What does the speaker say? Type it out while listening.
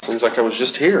Seems like I was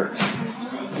just here.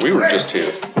 We were just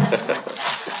here.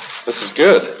 This is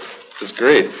good. This is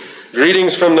great.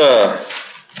 Greetings from the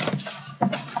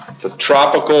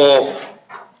tropical,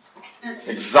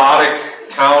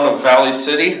 exotic town of Valley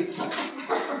City.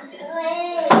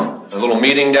 A little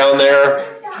meeting down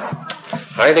there.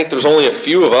 I think there's only a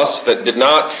few of us that did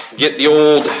not get the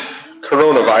old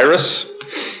coronavirus.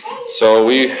 So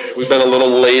we've been a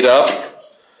little laid up,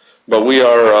 but we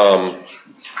are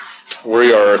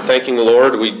thanking the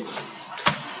Lord. We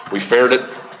fared it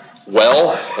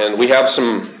well, and we have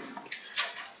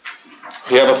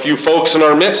a few folks in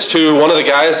our midst too. One of the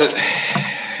guys that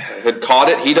had caught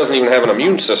it, he doesn't even have an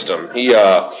immune system. He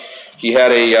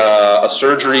had a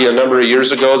surgery a number of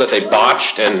years ago that they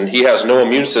botched, and he has no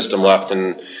immune system left.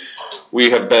 And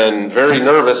we have been very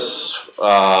nervous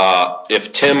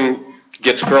if Tim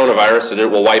gets coronavirus that it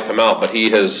will wipe him out. But he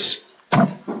has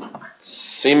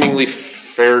seemingly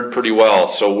fared pretty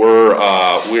well, so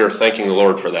we are thanking the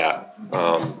Lord for that.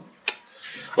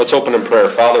 Let's open in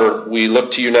prayer. Father, we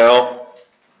look to you now,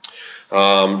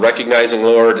 recognizing,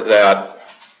 Lord,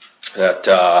 that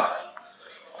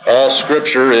all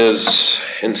Scripture is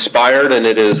inspired and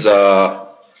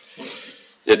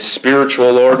it's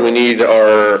spiritual, Lord. We need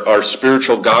our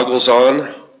spiritual goggles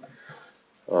on,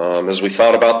 as we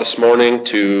thought about this morning,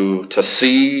 to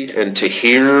see and to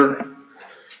hear.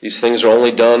 These things are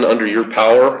only done under your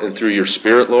power and through your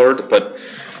Spirit, Lord. But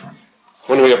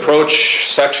when we approach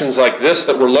sections like this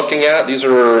that we're looking at, these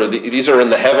are in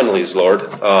the heavenlies, Lord.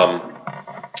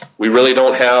 We really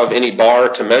don't have any bar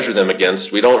to measure them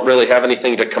against. We don't really have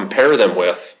anything to compare them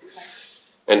with.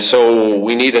 And so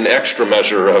we need an extra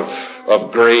measure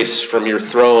of grace from your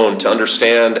throne to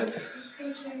understand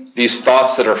these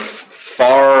thoughts that are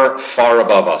far, far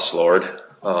above us, Lord.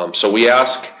 So we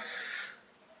ask,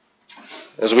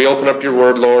 as we open up your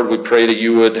word, Lord, we pray that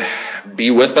you would be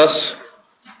with us,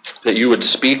 that you would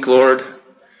speak, Lord.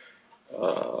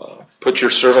 Put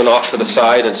your servant off to the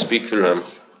side and speak through him.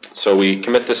 So we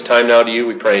commit this time now to you.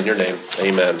 We pray in your name.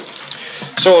 Amen.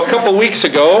 So a couple weeks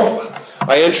ago,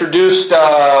 I introduced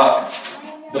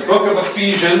the book of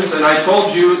Ephesians, and I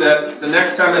told you that the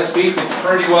next time I speak, it's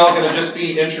pretty well going to just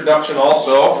be introduction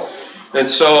also. And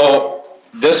so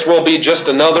this will be just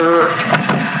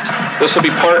this will be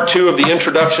part 2 of the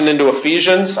introduction into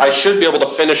Ephesians. I should be able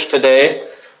to finish today.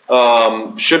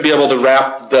 Should be able to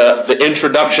wrap the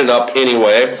introduction up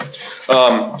anyway.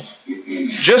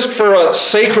 Just for a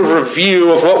sake of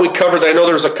review of what we covered, I know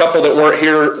there's a couple that weren't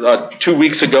here 2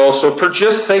 weeks ago, so for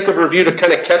just sake of review to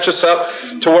kind of catch us up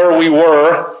to where we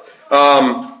were,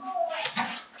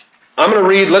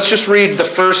 let's just read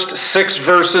the first 6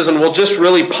 verses, and we'll just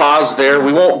really pause there.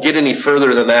 We won't get any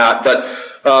further than that, but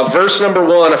verse number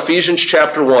 1, Ephesians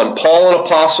chapter 1, Paul, an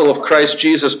apostle of Christ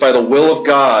Jesus by the will of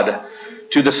God,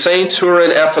 to the saints who are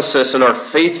in Ephesus and are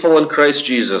faithful in Christ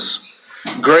Jesus,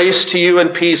 grace to you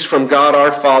and peace from God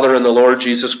our Father and the Lord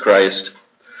Jesus Christ.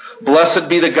 Blessed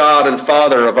be the God and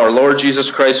Father of our Lord Jesus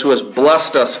Christ, who has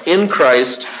blessed us in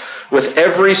Christ with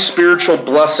every spiritual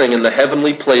blessing in the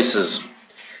heavenly places,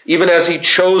 even as he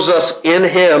chose us in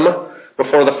him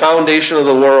before the foundation of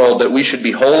the world, that we should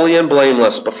be holy and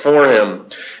blameless before him.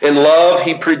 In love,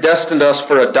 he predestined us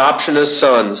for adoption as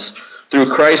sons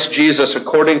through Christ Jesus,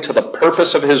 according to the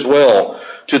purpose of his will,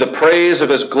 to the praise of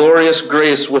his glorious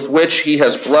grace with which he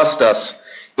has blessed us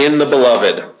in the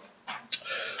beloved.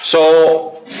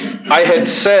 So I had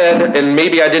said, and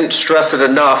maybe I didn't stress it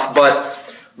enough, but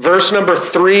verse number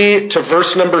 3 to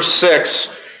verse number 6,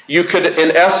 you could,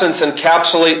 in essence,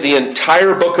 encapsulate the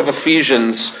entire book of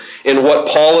Ephesians in what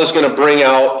Paul is going to bring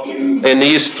out in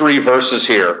these 3 verses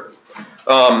here.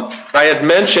 I had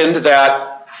mentioned that,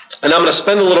 and I'm going to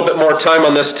spend a little bit more time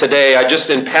on this today.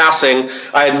 In passing,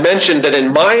 I had mentioned that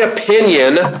in my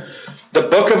opinion, the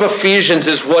book of Ephesians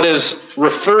is what is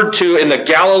referred to in the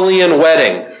Galilean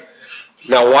wedding.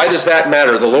 Now, why does that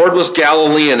matter? The Lord was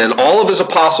Galilean, and all of his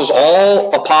apostles,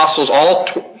 all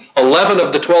 11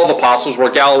 of the 12 apostles were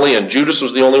Galilean. Judas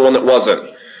was the only one that wasn't.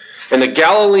 And the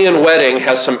Galilean wedding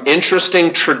has some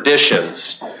interesting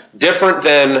traditions, different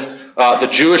than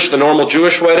the normal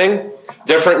Jewish wedding,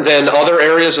 different than other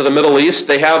areas of the Middle East.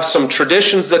 They have some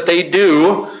traditions that they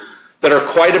do that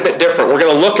are quite a bit different. We're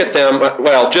going to look at them,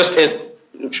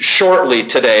 shortly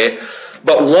today.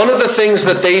 But one of the things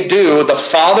that they do, the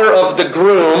father of the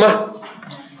groom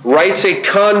writes a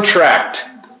contract.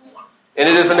 And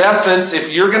it is, in essence,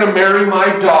 if you're going to marry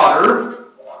my daughter,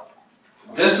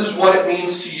 this is what it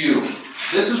means to you.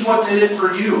 This is what's in it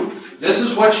for you. This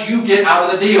is what you get out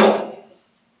of the deal.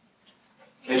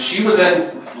 And she would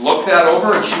then look that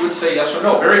over and she would say yes or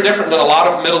no. Very different than a lot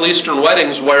of Middle Eastern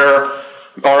weddings where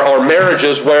or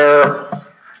marriages where,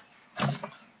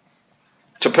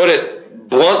 to put it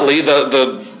bluntly,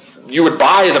 you would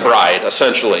buy the bride,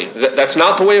 essentially. That's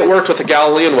not the way it worked with the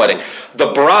Galilean wedding.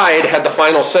 The bride had the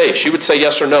final say. She would say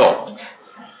yes or no.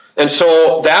 And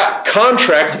so that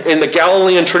contract in the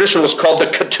Galilean tradition was called the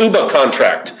ketubah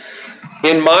contract.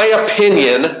 In my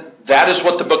opinion, that is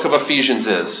what the book of Ephesians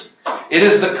is. It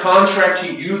is the contract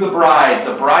to you, the bride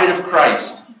of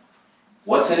Christ.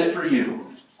 What's in it for you?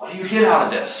 What do you get out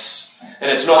of this?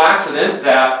 And it's no accident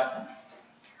that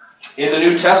in the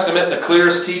New Testament, the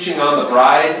clearest teaching on the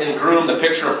bride and groom, the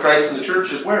picture of Christ in the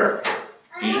church, is where?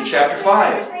 Ephesians chapter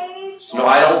 5. No,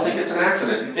 I don't think it's an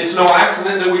accident. It's no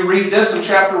accident that we read this in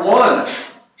chapter 1.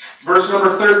 Verse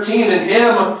number 13, in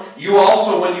him, you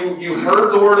also, when you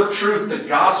heard the word of truth, the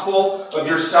gospel of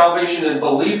your salvation, and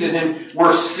believed in him,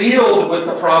 were sealed with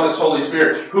the promised Holy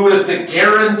Spirit, who is the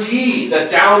guarantee, the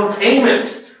down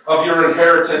payment of your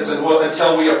inheritance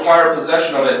until we acquire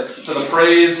possession of it, to the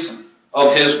praise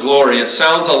of his glory. It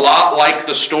sounds a lot like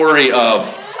the story of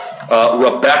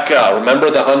Rebekah. Remember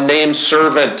the unnamed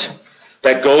servant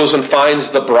that goes and finds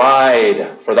the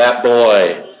bride for that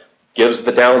boy, gives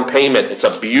the down payment. It's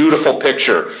a beautiful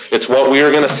picture. It's what we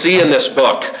are going to see in this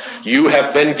book. You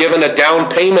have been given a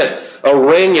down payment, a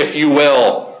ring, if you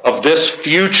will, of this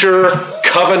future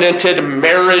covenanted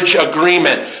marriage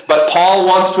agreement. But Paul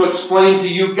wants to explain to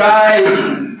you guys,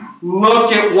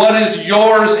 look at what is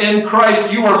yours in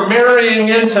Christ. You are marrying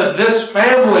into this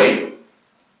family.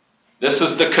 This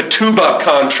is the ketubah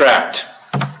contract.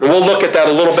 And we'll look at that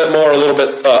a little bit more, a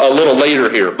little later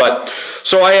here. But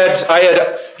so I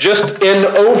had just in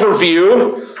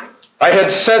overview, I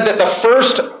had said that the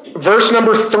first verse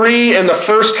number 3 and the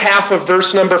first half of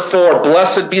verse number 4,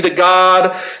 blessed be the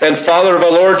God and Father of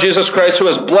our Lord Jesus Christ, who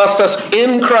has blessed us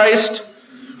in Christ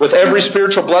with every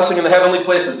spiritual blessing in the heavenly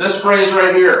places. This phrase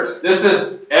right here, this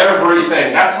is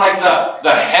everything. That's like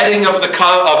the heading of the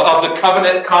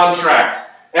covenant contract.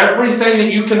 Everything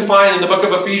that you can find in the book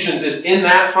of Ephesians is in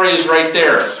that phrase right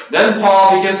there. Then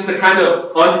Paul begins to kind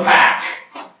of unpack.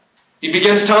 He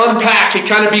begins to unpack. He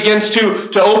kind of begins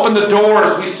to open the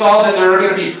doors. We saw that there are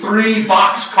going to be 3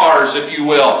 boxcars, if you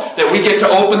will, that we get to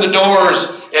open the doors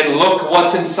and look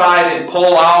what's inside and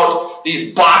pull out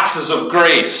these boxes of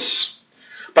grace.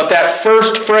 But that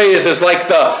first phrase is like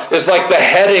the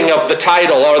heading of the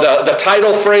title, or the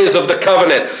title phrase of the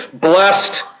covenant.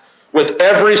 Blessed with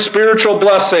every spiritual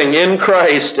blessing in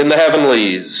Christ in the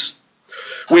heavenlies.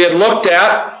 We had looked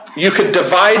at, you could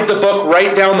divide the book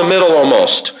right down the middle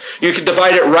almost. You could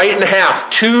divide it right in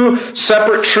half. 2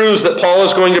 separate truths that Paul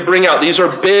is going to bring out. These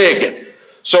are big.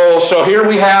 So here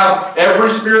we have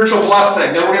every spiritual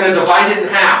blessing. Then we're going to divide it in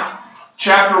half.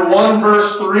 Chapter 1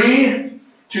 verse 3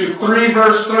 to 3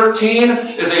 verse 13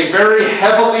 is a very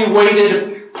heavily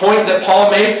weighted point that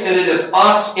Paul makes, and it is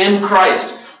us in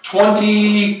Christ.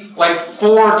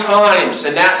 4 times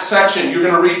in that section, you're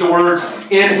going to read the words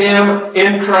in him,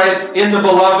 in Christ, in the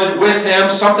beloved, with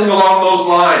him, something along those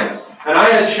lines. And I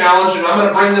had challenged, and I'm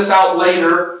going to bring this out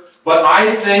later, but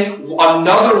I think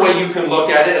another way you can look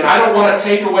at it, and I don't want to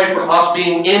take away from us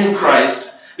being in Christ,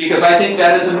 because I think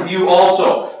that is in view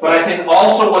also. But I think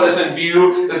also what is in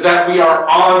view is that we are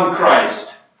on Christ.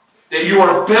 That you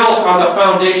are built on the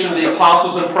foundation of the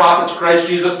apostles and prophets, Christ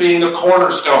Jesus being the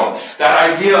cornerstone.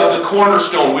 That idea of the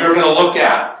cornerstone we are going to look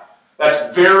at.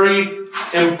 That's very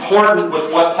important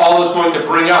with what Paul is going to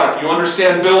bring out. If you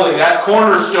understand building, that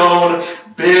cornerstone,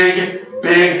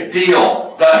 big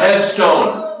deal. The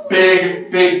headstone,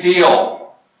 big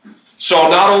deal. So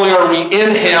not only are we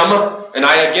in him, and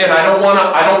I don't want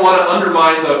to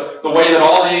undermine the way that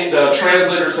all the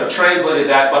translators have translated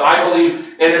that, but I believe,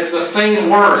 and it's the same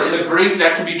word in the Greek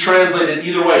that can be translated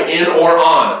either way, in or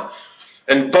on.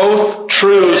 And both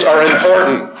truths are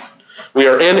important. We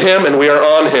are in him and we are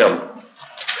on him.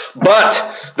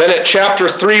 But then at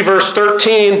chapter 3, verse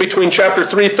 13, between chapter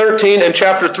 3:13 and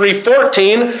chapter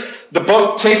 3:14, the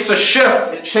book takes a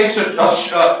shift. It takes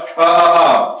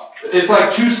it's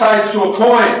like 2 sides to a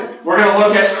coin. We're going to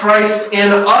look at Christ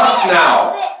in us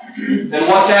now. And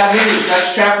what that means,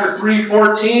 that's chapter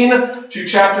 3:14 to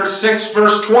chapter 6,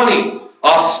 verse 20.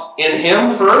 Us in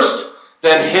him first,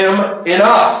 then him in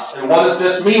us. And what does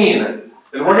this mean?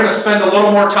 And we're going to spend a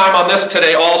little more time on this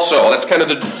today also. That's kind of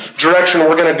the direction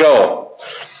we're going to go.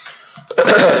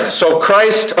 So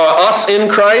Christ, us in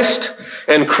Christ,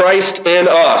 and Christ in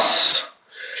us.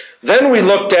 Then we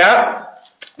looked at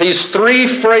these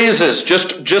 3 phrases,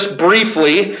 just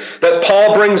briefly, that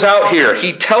Paul brings out here.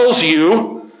 He tells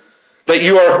you that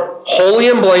you are holy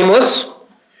and blameless.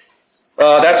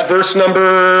 That's verse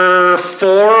number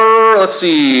 4. Let's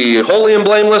see. Holy and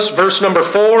blameless, verse number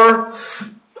 4.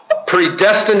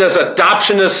 Predestined as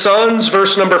adoption as sons,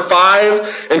 verse number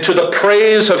 5. And to the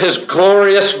praise of his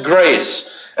glorious grace.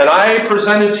 And I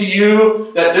presented to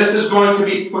you that this is going to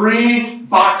be 3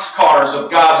 boxcars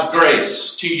of God's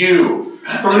grace to you.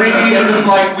 3, it is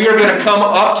like we are going to come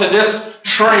up to this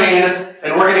train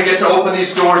and we're going to get to open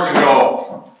these doors and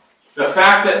go. The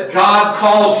fact that God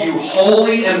calls you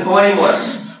holy and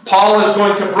blameless. Paul is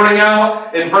going to bring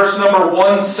out in verse number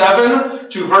 1:7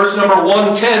 to verse number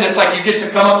 1:10. It's like you get to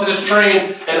come up to this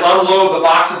train and unload the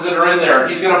boxes that are in there.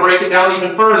 He's going to break it down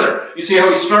even further. You see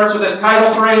how he starts with this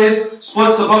title phrase,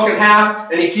 splits the book in half,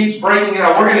 and he keeps breaking it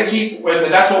out. We're going to keep,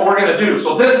 that's what we're going to do.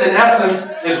 So this, in essence,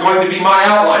 is going to be my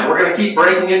outline. We're going to keep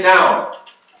breaking it down.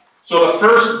 So the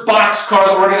first boxcar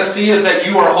that we're going to see is that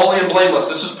you are holy and blameless.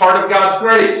 This is part of God's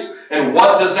grace. And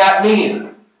what does that mean?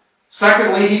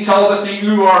 Secondly, he tells us that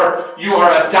you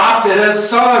are adopted as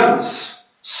sons.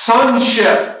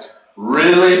 Sonship.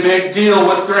 Really big deal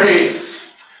with grace.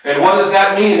 And what does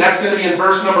that mean? That's going to be in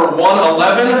verse number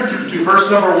 111 to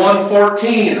verse number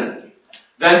 114.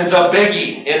 Then the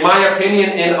biggie. In my opinion,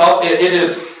 it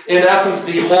is in essence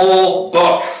the whole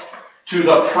book. To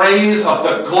the praise of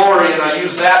the glory, and I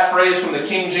use that phrase from the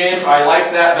King James, I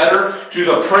like that better. To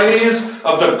the praise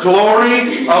of the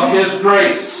glory of his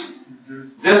grace.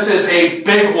 This is a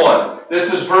big one.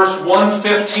 This is verse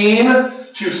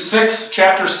 115 to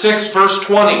chapter 6, verse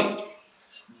 20.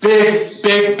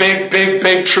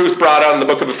 Big truth brought out in the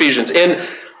book of Ephesians. And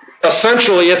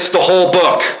essentially, it's the whole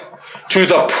book. To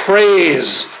the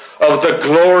praise of the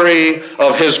glory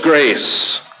of his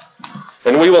grace.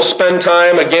 And we will spend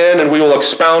time again, and we will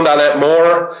expound on that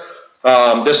more.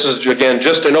 This is, again,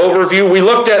 just an overview. We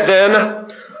looked at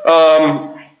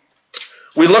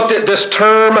this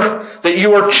term that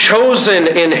you are chosen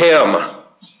in him.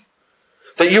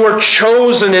 That you are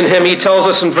chosen in him, he tells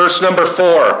us in verse number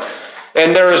 4.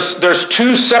 And there's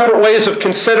 2 separate ways of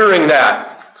considering that.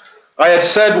 I had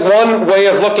said one way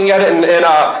of looking at it, and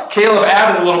Caleb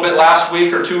added a little bit last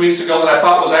week or 2 weeks ago that I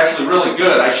thought was actually really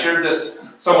good. I shared this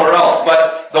somewhere else.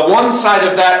 But the one side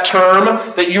of that term,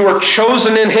 that you were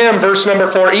chosen in him, verse number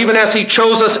 4, even as he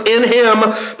chose us in him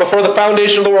before the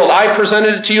foundation of the world. I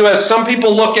presented it to you as some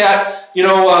people look at,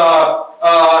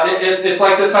 it's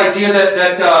like this idea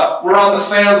that we're on the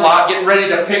sand lot getting ready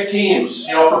to pick teams,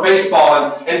 for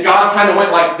baseball. And God kind of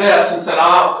went like this and said,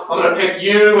 I'm going to pick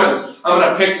you, and I'm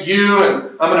going to pick you,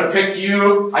 and I'm going to pick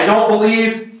you. I don't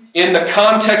believe in the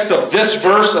context of this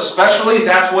verse especially,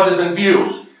 that's what is in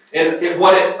view. And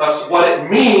what it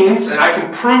means, and I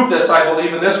can prove this, I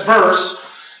believe, in this verse,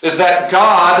 is that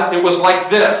God, it was like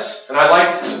this. And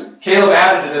Caleb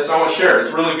added to this, I want to share it.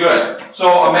 It's really good.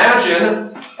 So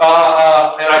imagine,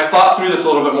 and I've thought through this a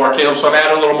little bit more, Caleb, so I've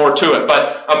added a little more to it.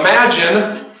 But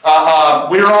imagine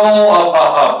we're all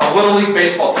a Little League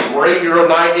baseball team. We're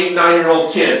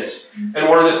 9-year-old kids. And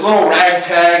we're this little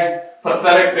ragtag,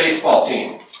 pathetic baseball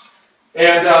team.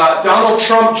 And Donald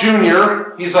Trump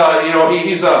Jr., he's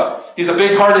a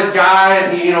big-hearted guy,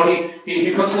 and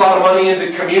he puts a lot of money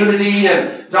into community.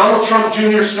 And Donald Trump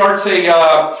Jr. starts a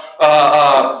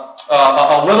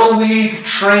Little League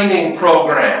training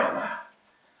program.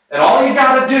 And all you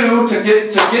got to do to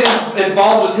get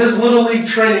involved with his Little League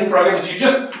training program is you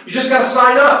just got to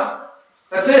sign up.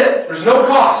 That's it. There's no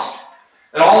cost.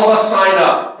 And all of us sign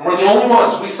up. And we're the only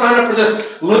ones. We sign up for this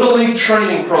Little League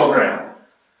training program.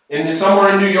 And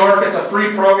somewhere in New York, it's a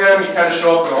free program. You kind of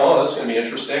show up and this is going to be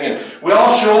interesting. And we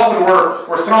all show up and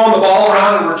we're throwing the ball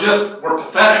around and we're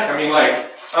pathetic. I mean, like,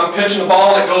 I'm pitching the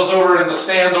ball that goes over in the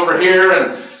stands over here.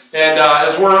 And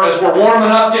as we're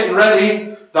warming up, getting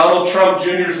ready, Donald Trump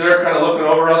Jr. is there kind of looking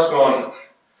over us going,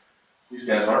 these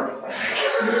guys aren't pathetic.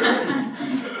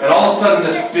 And all of a sudden,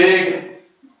 this big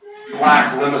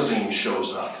black limousine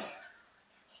shows up.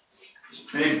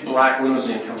 Big black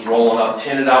limousine comes rolling up,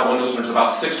 tinted out windows, and there's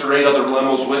about 6 or 8 other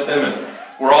limos with him, and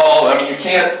we're all, you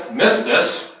can't miss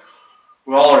this.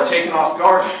 We all are taken off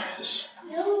guard. This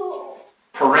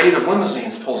parade of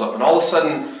limousines pulls up, and all of a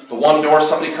sudden,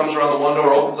 somebody comes around the one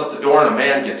door, opens up the door, and a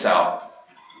man gets out.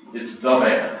 It's the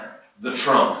man, the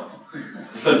Trump,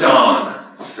 the Don.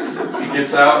 He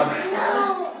gets out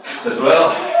and says,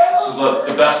 well, this is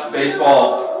the best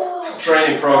baseball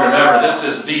training program ever. This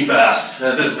is the best.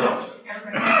 There's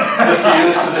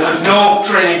no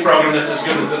training program that's as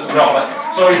good as this. No, but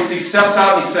so he steps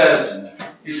out and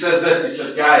he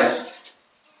says, guys,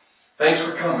 thanks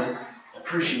for coming. I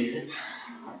appreciate it.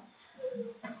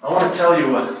 I want to tell you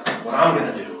what I'm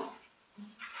going to do.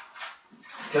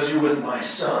 Because you're with my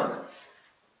son,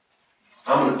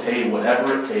 I'm going to pay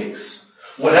whatever it takes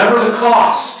Whatever the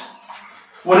cost,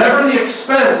 whatever the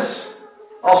expense,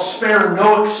 I'll spare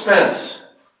no expense.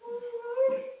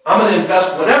 I'm going to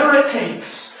invest whatever it takes,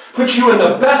 put you in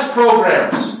the best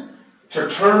programs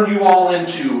to turn you all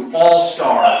into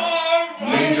all-star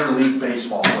Major League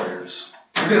Baseball players.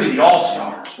 You're going to be the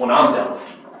all-stars when I'm done with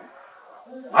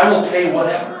you. I will pay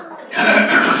whatever.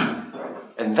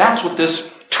 And that's what this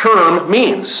term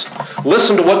means.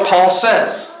 Listen to what Paul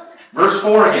says. Verse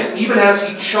 4 again. Even as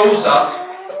he chose us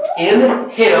in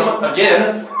him,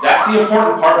 again, that's the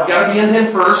important part. We've got to be in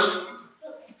him first.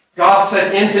 God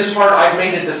said, in his heart, I've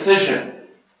made a decision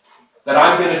that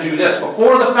I'm going to do this.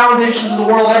 Before the foundations of the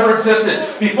world ever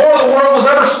existed, before the world was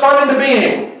ever spun into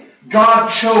being, God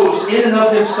chose in and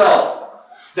of himself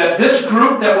that this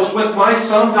group that was with my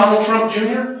son, Donald Trump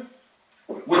Jr.,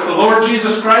 with the Lord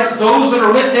Jesus Christ, those that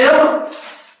are with him,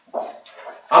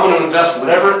 I'm going to invest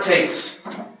whatever it takes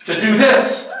to do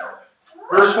this.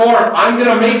 Verse 4, I'm going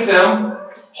to make them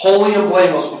holy and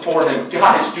blameless before him.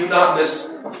 Guys, do not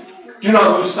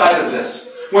lose sight of this.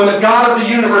 When the God of the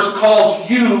universe calls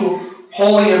you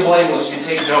holy and blameless, you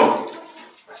take note.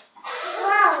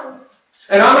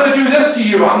 And I'm going to do this to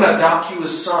you. I'm going to adopt you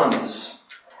as sons.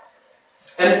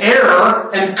 An heir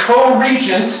and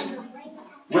co-regent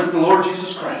with the Lord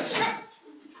Jesus Christ.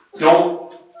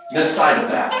 Don't miss sight of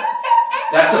that.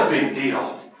 That's a big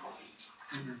deal.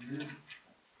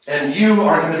 And you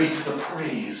are going to be to the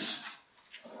praise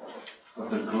of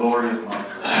the glory of my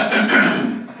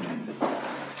grace.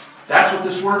 That's what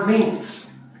this word means.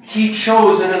 He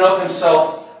chose in and of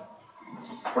himself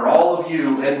for all of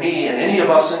you and me and any of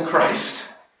us in Christ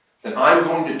that I'm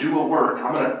going to do a work.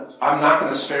 I'm not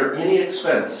going to spare any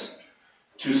expense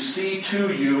to see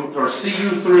you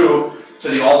through to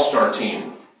the all-star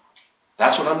team.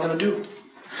 That's what I'm going to do.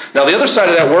 Now, the other side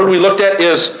of that word we looked at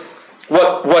is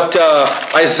what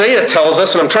Isaiah tells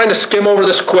us, and I'm trying to skim over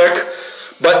this quick,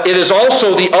 but it is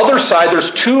also the other side.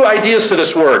 There's two ideas to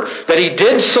this word. That he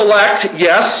did select,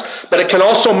 yes, but it can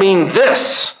also mean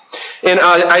this. In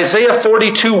Isaiah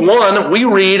 42:1, we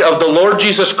read of the Lord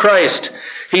Jesus Christ.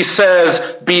 He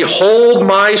says, behold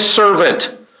my servant,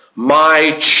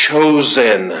 my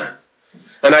chosen.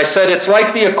 And I said it's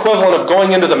like the equivalent of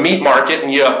going into the meat market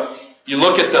and you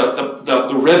look at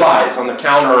the ribeyes on the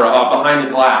counter behind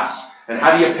the glass. And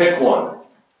how do you pick one?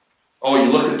 Oh,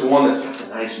 you look at the one that's got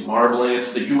the nice marbling.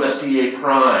 It's the USDA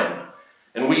Prime.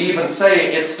 And we even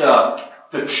say it's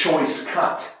the choice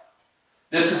cut.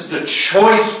 This is the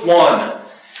choice one.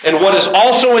 And what is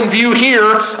also in view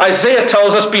here, Isaiah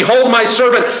tells us, behold my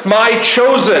servant, my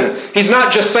chosen. He's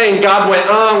not just saying God went,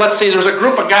 let's see, there's a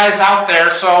group of guys out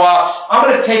there, so I'm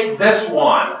going to take this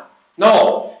one.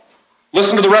 No.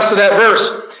 Listen to the rest of that verse.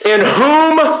 In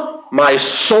whom my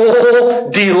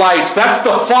soul delights. That's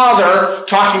the Father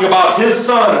talking about his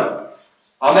Son.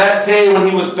 On that day when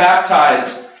he was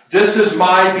baptized, this is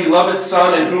my beloved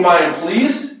Son in whom I am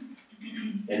pleased,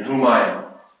 in whom I am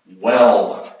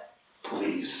well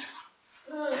pleased.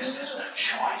 This is the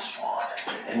choice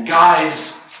one. And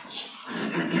guys,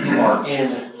 you are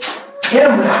in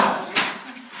him now.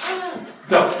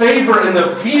 The favor and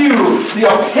the view, the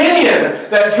opinion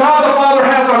that God the Father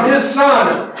has on his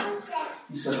Son.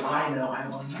 He says, I now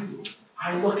have on you.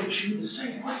 I look at you the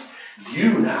same way.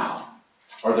 You now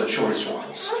are the choice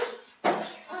ones.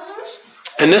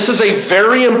 And this is a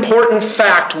very important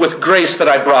fact with grace that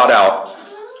I brought out.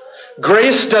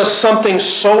 Grace does something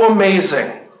so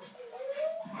amazing.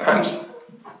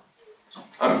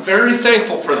 I'm very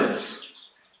thankful for this.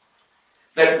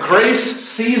 That grace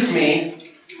sees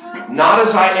me not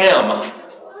as I am,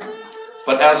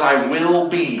 but as I will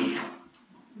be.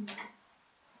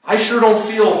 I sure don't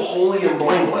feel holy and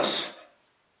blameless.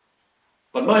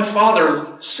 But my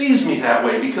Father sees me that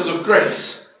way because of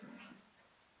grace.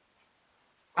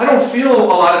 I don't feel a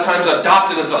lot of times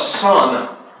adopted as a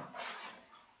son.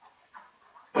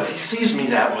 But he sees me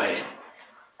that way.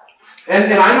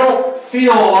 And I don't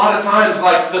feel a lot of times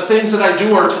like the things that I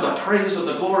do are to the praise of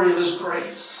the glory of his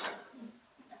grace.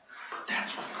 But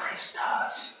that's what grace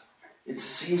does. It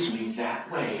sees me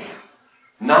that way.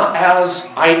 Not as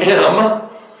I am,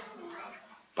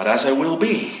 but as I will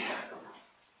be.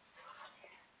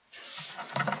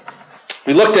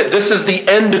 We looked at this is the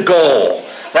end goal.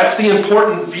 That's the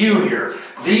important view here.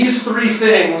 These three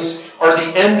things are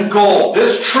the end goal.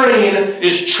 This train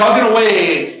is chugging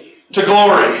away to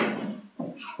glory.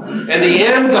 And the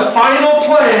end, the final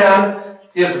plan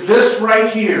is this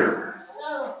right here.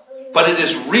 But it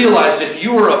is realized, if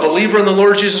you are a believer in the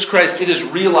Lord Jesus Christ, it is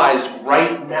realized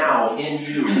right now in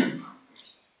you.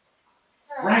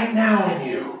 Right now in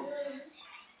you.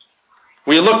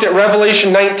 We looked at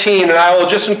Revelation 19, and I will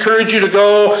just encourage you to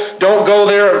go. Don't go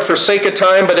there for sake of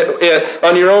time, but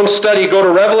on your own study, go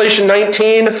to Revelation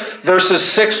 19,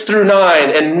 verses 6 through 9,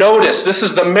 and notice, this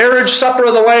is the marriage supper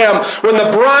of the Lamb. When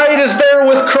the bride is there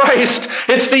with Christ,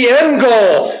 it's the end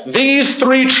goal. These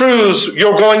three truths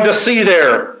you're going to see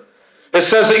there. It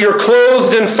says that you're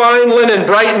clothed in fine linen,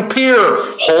 bright and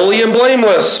pure, holy and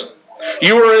blameless.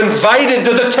 You are invited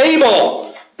to the table.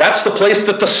 That's the place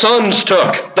that the sons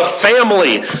took, the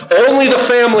family. Only the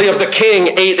family of the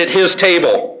king ate at his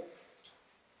table.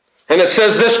 And it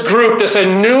says this group, this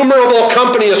innumerable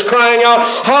company is crying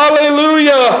out,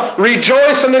 "Hallelujah!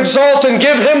 Rejoice and exult and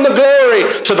give him the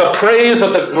glory," to the praise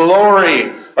of the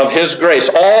glory of his grace.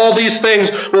 All these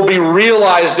things will be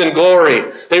realized in glory.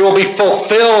 They will be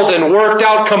fulfilled and worked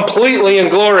out completely in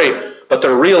glory, but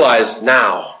they're realized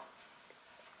now.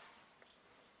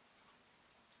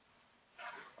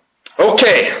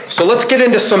 Okay, so let's get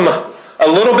into a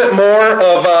little bit more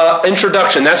of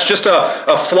introduction. That's just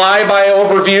a flyby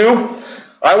overview.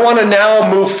 I want to now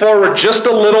move forward just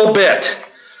a little bit.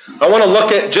 I want to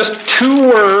look at just two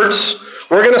words.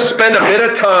 We're going to spend a bit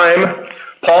of time.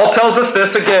 Paul tells us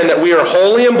this again, that we are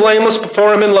holy and blameless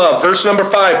before him in love. Verse number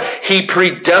 5, he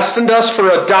predestined us for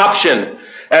adoption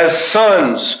as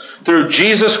sons through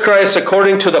Jesus Christ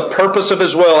according to the purpose of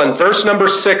his will. In verse number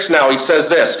 6 now, he says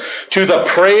this, to the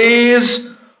praise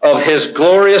of his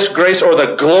glorious grace, or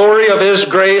the glory of his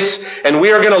grace. And we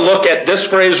are going to look at this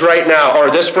phrase right now, or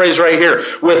this phrase right here,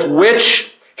 with which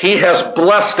he has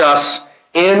blessed us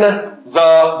in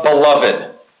the beloved.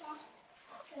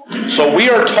 So we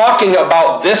are talking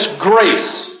about this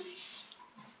grace.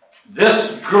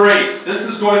 This grace. This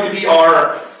is going to be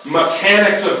our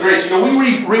mechanics of grace. You know,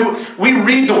 we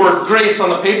read the word grace on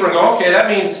the paper and go, okay, that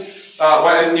means, the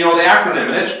acronym.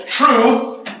 And it's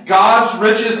true, God's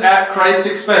riches at Christ's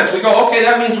expense. We go, okay,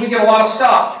 that means we get a lot of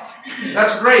stuff.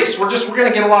 That's grace. We're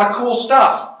going to get a lot of cool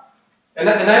stuff. And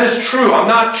that is true. I'm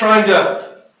not trying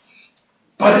to,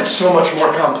 but it's so much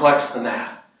more complex than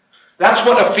that. That's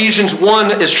what Ephesians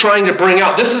 1 is trying to bring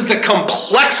out. This is the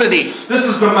complexity. This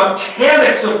is the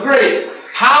mechanics of grace.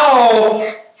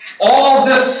 How all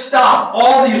this stuff,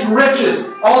 all these riches,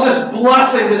 all this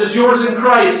blessing that is yours in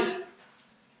Christ,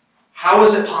 how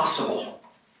is it possible?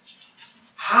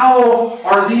 How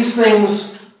are these things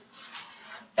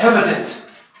evident?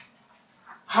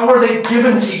 How are they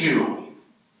given to you?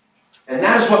 And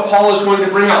that is what Paul is going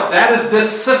to bring out. That is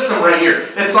this system right here.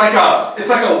 It's like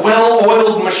a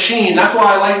well-oiled machine. That's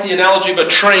why I like the analogy of a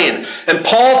train. And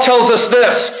Paul tells us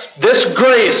this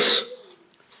grace,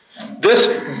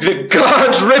 the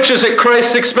God's riches at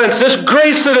Christ's expense, this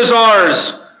grace that is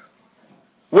ours,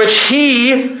 which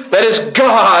he, that is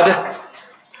God,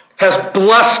 has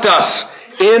blessed us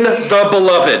in the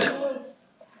beloved.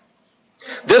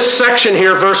 This section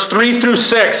here, verse 3 through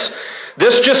 6,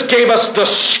 this just gave us the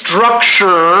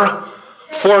structure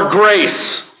for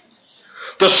grace.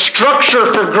 The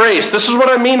structure for grace. This is what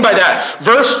I mean by that.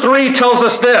 Verse 3 tells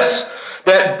us this,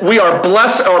 that we are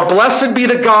blessed, or blessed be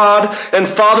the God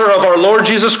and Father of our Lord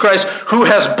Jesus Christ, who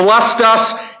has blessed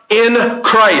us in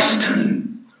Christ.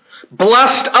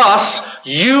 Blessed us,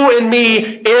 you and me,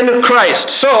 in Christ.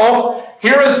 So,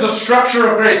 here is the structure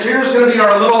of grace. Here's going to be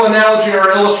our little analogy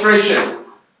or illustration.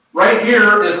 Right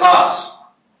here is us.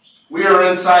 We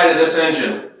are inside of this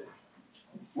engine.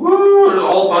 Woo! There's a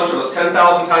whole bunch of us.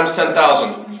 10,000 times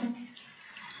 10,000.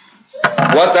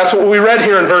 That's what we read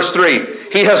here in verse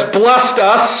 3. He has blessed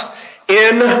us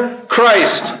in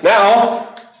Christ.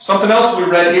 Now, something else we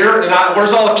read here. And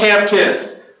where's all the camp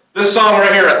kids? This song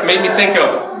right here it made me think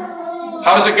of.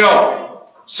 How does it go?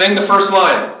 Sing the first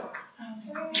line.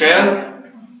 Chan?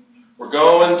 We're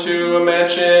going to a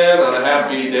mansion on a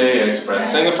happy day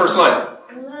express. Sing the first line.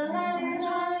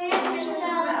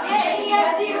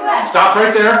 Stop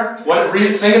right there.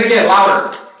 Sing it again,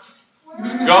 louder.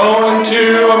 Going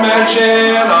to a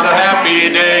mansion on a happy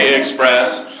day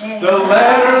express. The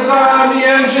letters on the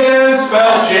engine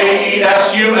spell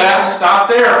J-E-S-U-S. Stop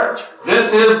there.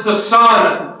 This is the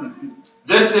sun.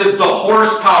 This is the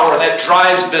horsepower that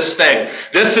drives this thing.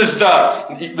 This is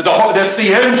that's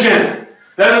the engine.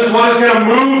 That is what is going to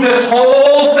move this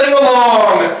whole thing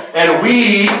along. And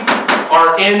we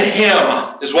are in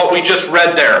Him, is what we just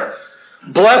read there.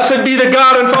 Blessed be the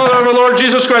God and Father of our Lord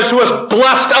Jesus Christ, who has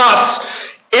blessed us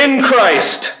in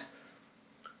Christ.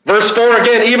 Verse 4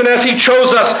 again, even as He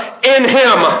chose us in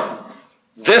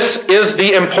Him. This is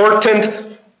the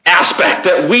important aspect,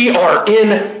 that we are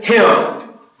in Him.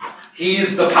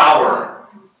 He's the power.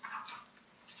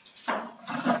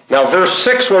 Now verse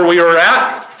 6, where we are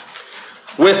at,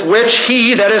 with which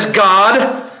He, that is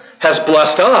God, has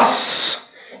blessed us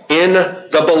in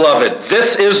the beloved.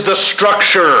 This is the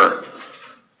structure.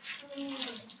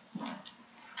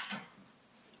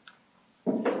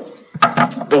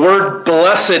 The word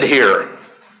blessed here,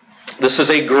 this is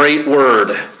a great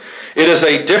word. It is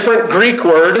a different Greek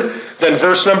word than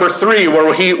verse number 3,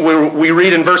 where we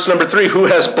read in verse number 3, who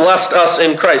has blessed us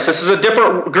in Christ. This is a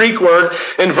different Greek word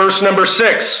in verse number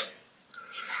 6.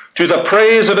 To the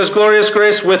praise of his glorious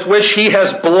grace with which he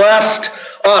has blessed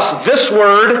us. This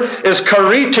word is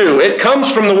charitu. It comes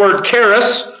from the word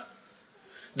charis.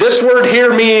 This word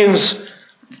here means,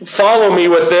 follow me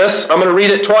with this, I'm going to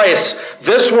read it twice.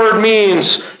 This word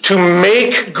means to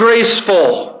make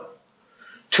graceful,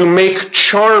 to make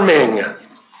charming,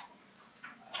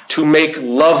 to make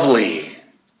lovely.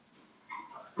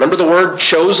 Remember the word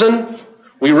chosen?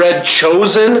 We read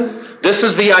chosen. This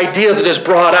is the idea that is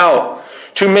brought out.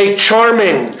 To make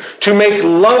charming, to make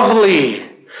lovely,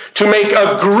 to make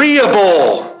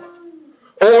agreeable,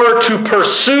 or to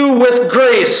pursue with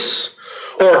grace,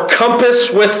 or compass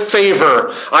with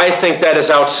favor. I think that is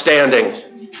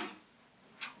outstanding.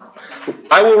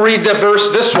 I will read the verse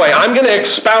this way. I'm going to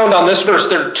expound on this verse.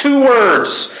 There are two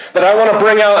words that I want to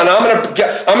bring out, and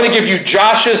I'm going to give you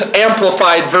Josh's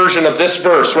amplified version of this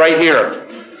verse right here.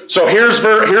 So here's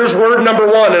word number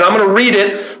 1, and I'm going to read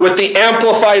it with the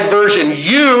amplified version.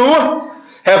 You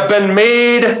have been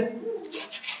made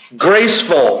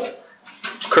graceful,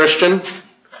 Christian.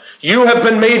 You have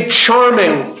been made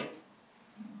charming,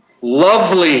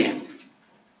 lovely,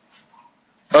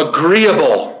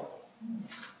 agreeable,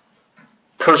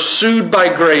 pursued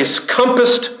by grace,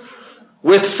 compassed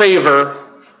with favor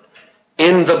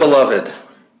in the beloved.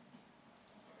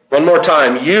 One more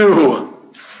time.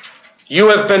 You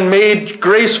have been made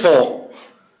graceful.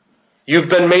 You've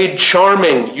been made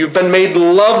charming. You've been made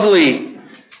lovely.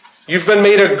 You've been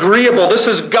made agreeable. This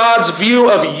is God's view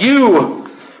of you,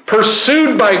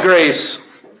 pursued by grace,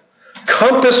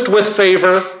 compassed with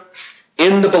favor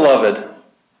in the beloved.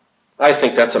 I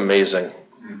think that's amazing.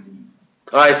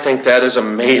 I think that is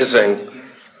amazing.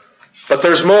 But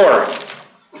there's more.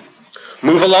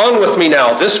 Move along with me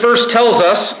now. This verse tells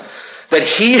us that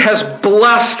he has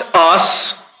blessed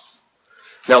us.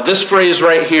 Now this phrase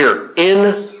right here,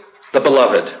 in the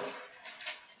beloved.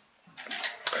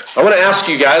 I want to ask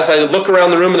you guys, I look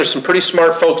around the room and there's some pretty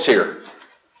smart folks here.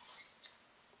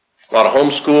 A lot of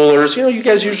homeschoolers. You know, you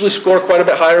guys usually score quite a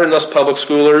bit higher than us public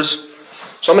schoolers.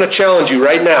 So I'm going to challenge you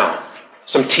right now.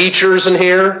 Some teachers in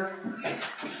here.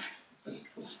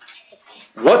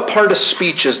 What part of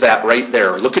speech is that right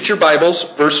there? Look at your Bibles,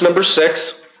 verse number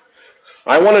 6.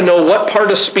 I want to know what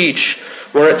part of speech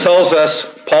where it tells us,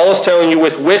 Paul is telling you,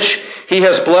 with which he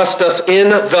has blessed us in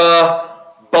the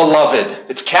beloved.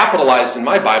 It's capitalized in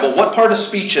my Bible. What part of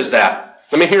speech is that?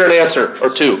 Let me hear an answer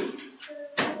or two.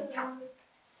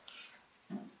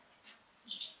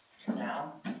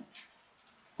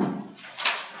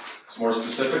 More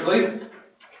specifically?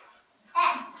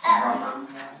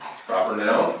 Proper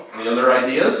noun. Any other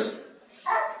ideas?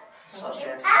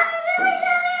 Subject.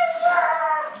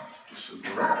 Just a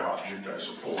direct object, I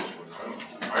suppose,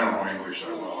 but I don't know English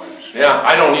that well.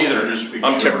 I don't either.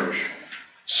 I'm terrible.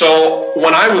 So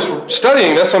when I was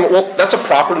studying this, that's a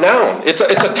proper noun. It's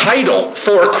a title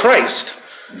for Christ,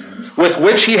 with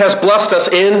which he has blessed us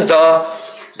in the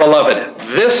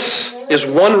beloved. This is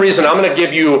one reason I'm going to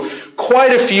give you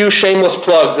quite a few shameless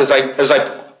plugs as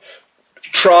I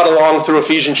trot along through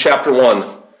Ephesians chapter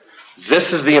 1.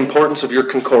 This is the importance of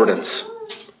your concordance.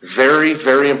 Very,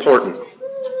 very important.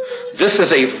 This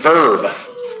is a verb.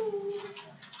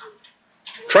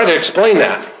 Try to explain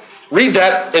that. Read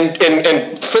that and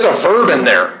fit a verb in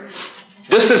there.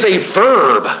 This is a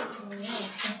verb.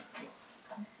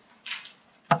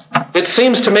 It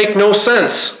seems to make no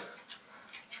sense.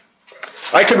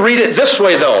 I could read it this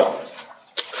way, though.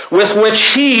 With which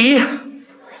he,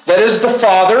 that is the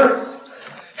Father,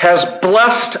 has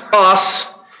blessed us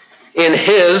in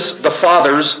the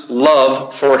Father's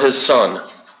love for his Son.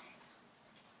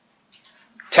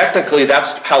 Technically,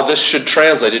 that's how this should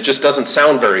translate. It just doesn't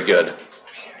sound very good.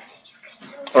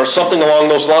 Or something along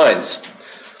those lines.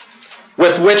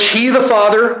 With which he, the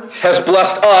Father, has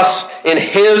blessed us in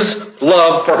his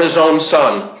love for his own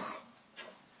Son.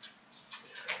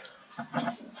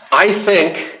 I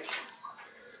think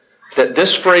that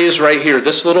this phrase right here,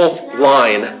 this little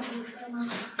line,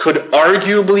 could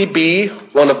arguably be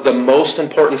one of the most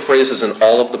important phrases in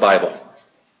all of the Bible.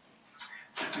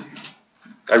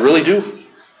 I really do.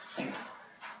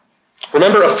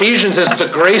 Remember, Ephesians is the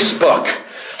grace book.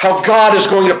 How God is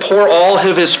going to pour all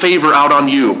of his favor out on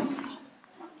you.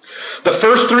 The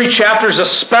first 3 chapters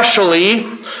especially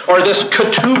are this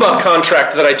ketubah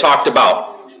contract that I talked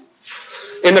about.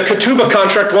 In the ketubah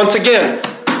contract, once again,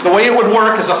 the way it would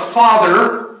work is a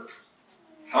father,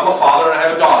 I'm a father and I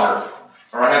have a daughter,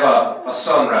 or I have a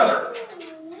son rather.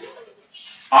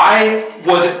 I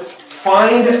would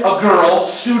find a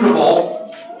girl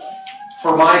suitable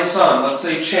for my son, let's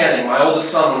say Channing, my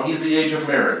oldest son, when he's the age of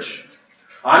marriage.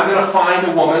 I'm going to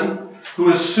find a woman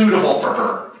who is suitable for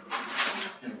her.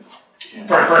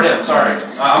 For him, sorry.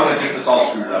 I'm going to get this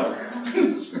all screwed up.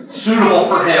 Suitable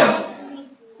for him.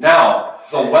 Now,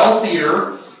 the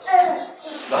wealthier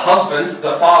the husband,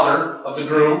 the father of the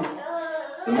groom,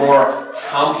 the more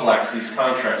complex these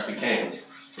contracts became.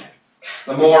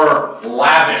 The more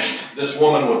lavished this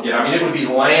woman would get. I mean, it would be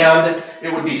land,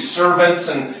 it would be servants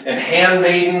and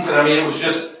handmaidens, and I mean, it was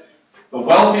just, the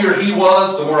wealthier he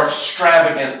was, the more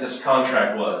extravagant this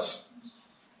contract was.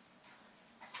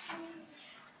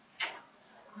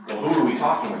 Well, who are we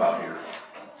talking about here?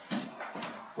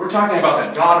 We're talking about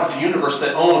the God of the universe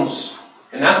that owns,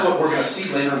 and that's what we're going to see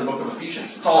later in the book of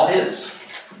Ephesians. It's all His.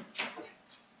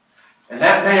 And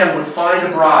that man would find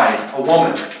a bride, a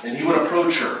woman, and he would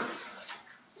approach her.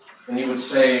 And he would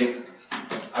say,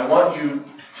 I want you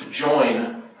to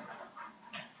join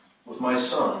with my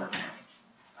son.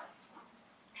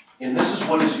 And this is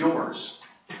what is yours.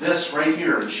 This right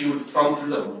here. And she would thumb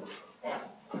through them.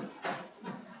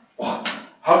 Well,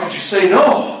 how could you say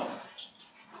no?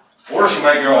 Or she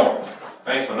might go,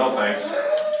 thanks, but no thanks.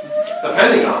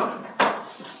 Depending on it.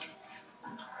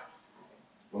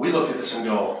 We look at this and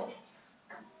go,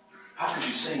 how could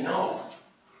you say no?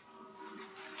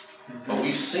 But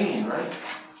we've seen, right?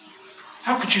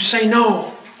 How could you say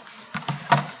no?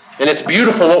 And it's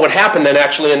beautiful what would happen then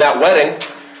actually in that wedding.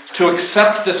 To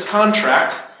accept this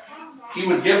contract, he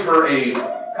would give her a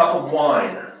cup of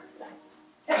wine.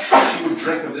 She would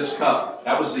drink of this cup.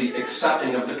 That was the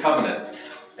accepting of the covenant.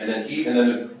 And then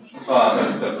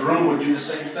the groom would do the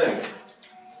same thing.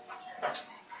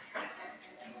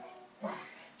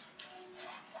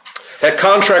 That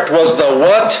contract was the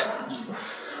what?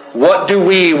 What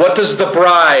does the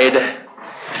bride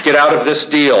get out of this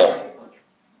deal?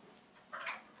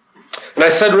 And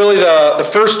I said really the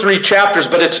first 3 chapters,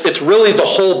 but it's really the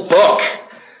whole book.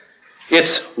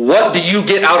 It's what do you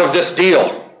get out of this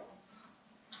deal?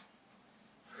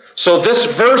 So this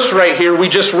verse right here we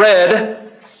just read,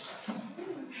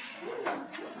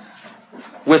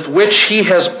 with which He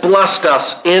has blessed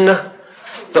us in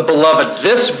the beloved.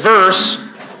 This verse,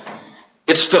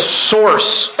 it's the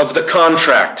source of the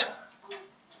contract.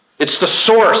 It's the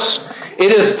source.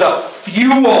 It is the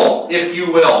fuel, if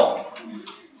you will.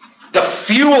 The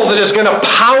fuel that is going to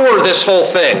power this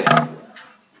whole thing.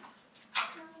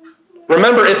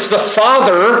 Remember, it's the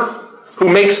Father who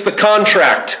makes the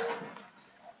contract.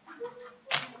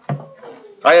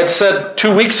 I had said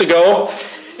 2 weeks ago,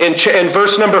 in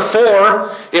verse number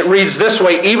 4, it reads this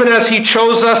way, even as He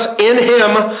chose us in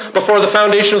Him before the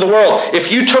foundation of the world.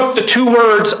 If you took the 2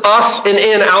 words, us and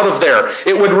in, out of there,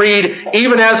 it would read,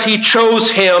 even as He chose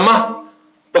Him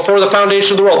before the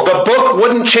foundation of the world. The book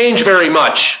wouldn't change very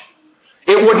much.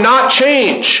 It would not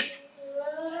change.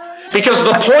 Because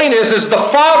the point is the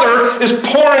Father is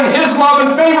pouring His love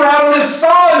and favor out on His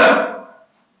Son.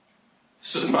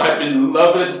 This is my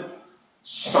beloved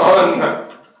Son.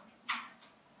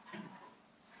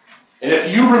 And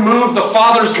if you remove the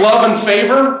Father's love and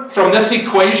favor from this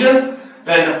equation,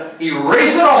 then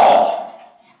erase it all.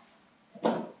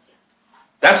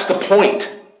 That's the point.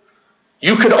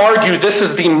 You could argue this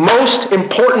is the most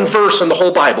important verse in the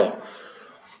whole Bible.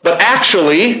 But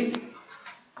actually,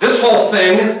 this whole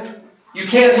thing, you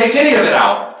can't take any of it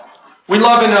out. We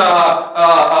love in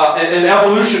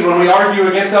evolution, when we argue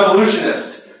against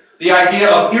evolutionists, the idea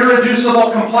of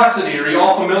irreducible complexity. Are you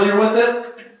all familiar with it?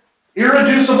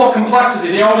 Irreducible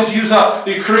complexity. They always use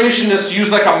the creationists use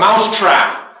like a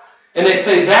mousetrap. And they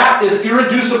say that is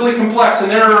irreducibly complex. And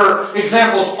there are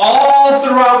examples all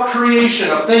throughout creation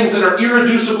of things that are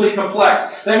irreducibly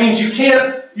complex. That means you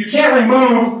can't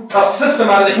remove a system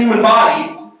out of the human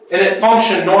body and it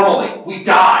function normally. We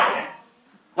die.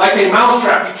 Like a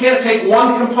mousetrap. You can't take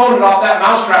one component off that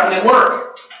mousetrap and it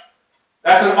work.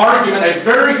 That's an argument, a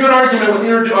very good argument with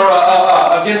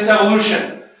against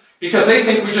evolution. Because they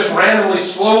think we just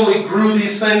randomly, slowly grew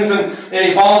these things and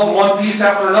evolved one piece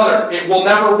after another. It will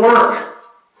never work.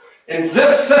 And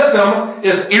this system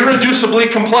is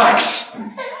irreducibly complex.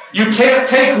 You can't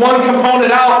take one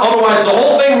component out, otherwise the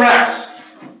whole thing wrecks.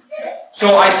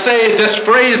 So I say this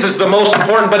phrase is the most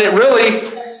important, but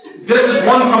this is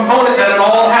one component and it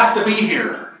all has to be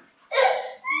here.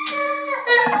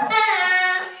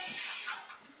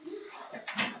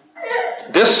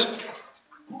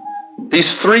 These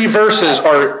 3 verses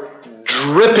are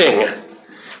dripping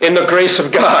in the grace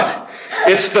of God.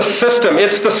 It's the system.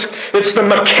 It's the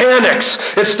mechanics.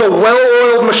 It's the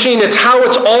well-oiled machine. It's how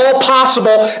it's all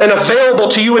possible and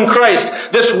available to you in Christ.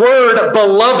 This word,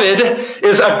 beloved,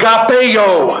 is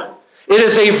agapeo. It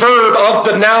is a verb of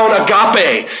the noun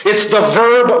agape. It's the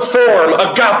verb form,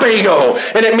 agapeo.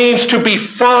 And it means to be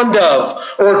fond of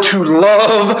or to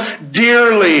love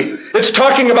dearly. It's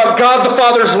talking about God the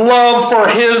Father's love for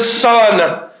His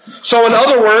Son. So in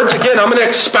other words, again, I'm going to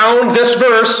expound this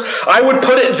verse. I would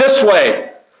put it this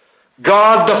way.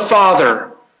 God the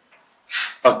Father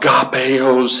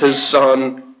agapeos His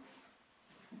Son.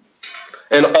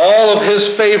 And all of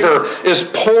His favor is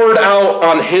poured out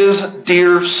on His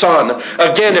dear Son.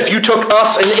 Again, if you took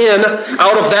us and in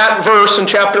out of that verse in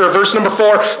verse number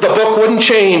 4, the book wouldn't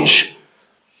change.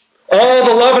 All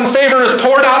the love and favor is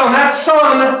poured out on that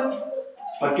Son.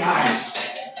 But guys,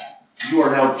 you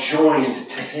are now joined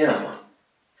to Him.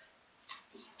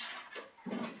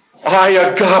 I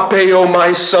agapeo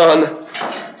my Son.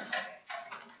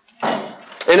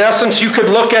 In essence, you could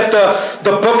look at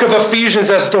the book of Ephesians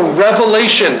as the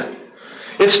revelation.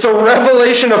 It's the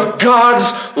revelation of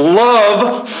God's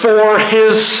love for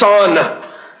His Son.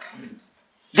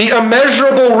 The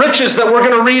immeasurable riches that we're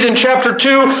going to read in chapter 2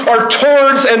 are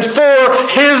towards and for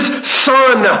His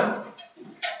Son.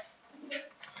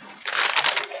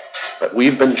 But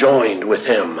we've been joined with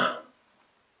Him.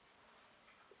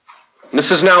 This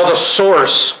is now the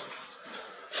source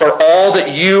for all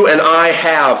that you and I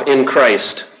have in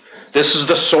Christ. This is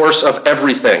the source of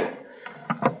everything.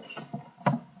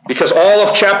 Because all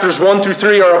of chapters 1 through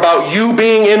 3 are about you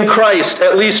being in Christ.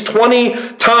 At least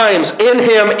 20 times in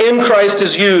Him, in Christ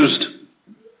is used.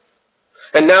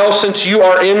 And now since you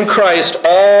are in Christ,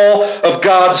 all of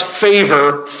God's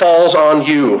favor falls on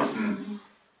you.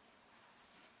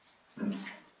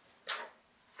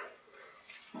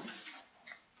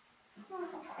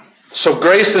 So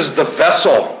grace is the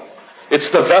vessel. It's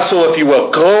the vessel, if you will.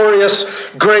 Glorious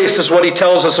grace is what he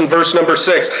tells us in verse number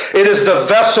 6. It is the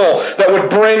vessel that would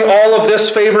bring all of this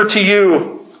favor to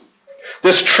you.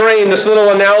 This train, this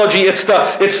little analogy, it's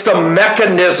the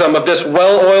mechanism of this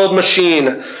well-oiled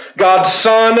machine. God's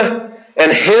Son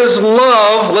and His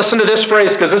love, listen to this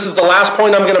phrase because this is the last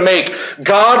point I'm going to make.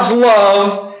 God's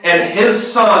love and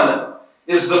His Son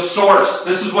is the source.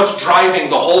 This is what's driving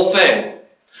the whole thing.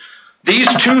 These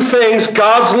two things,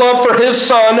 God's love for His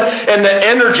Son and the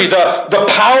energy, the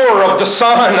power of the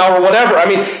Son or whatever. I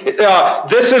mean,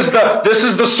 this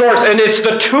is the source. And it's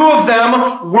the two of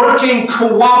them working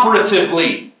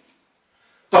cooperatively.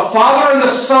 The Father and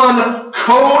the Son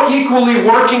co-equally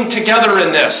working together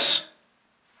in this.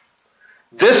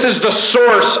 This is the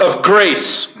source of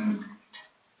grace.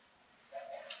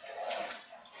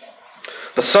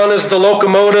 The Son is the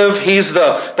locomotive. He's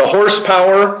the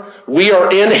horsepower. We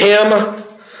are in Him.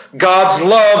 God's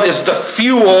love is the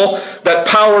fuel that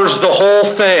powers the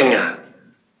whole thing.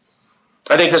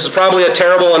 I think this is probably a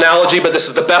terrible analogy, but this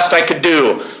is the best I could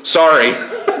do. Sorry.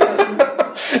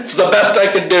 It's the best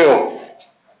I could do.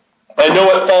 I know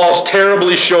it falls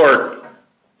terribly short.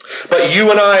 But you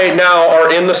and I now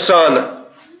are in the Son,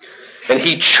 and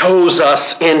He chose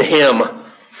us in Him.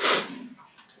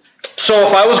 So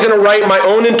if I was going to write my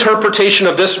own interpretation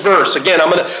of this verse, again,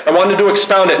 I wanted to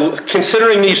expound it,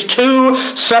 considering these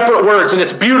two separate words, and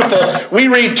it's beautiful. We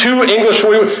read two English,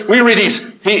 we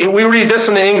read this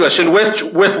in the English,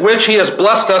 with which He has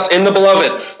blessed us in the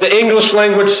Beloved. The English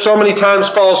language so many times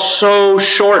falls so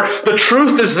short. The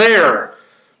truth is there,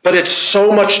 but it's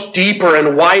so much deeper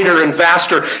and wider and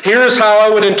vaster. Here's how I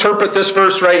would interpret this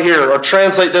verse right here, or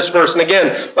translate this verse. And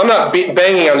again, I'm not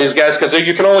banging on these guys because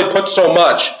you can only put so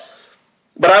much.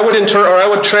 But I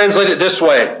would translate it this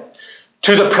way.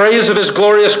 To the praise of His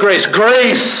glorious grace.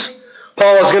 Grace!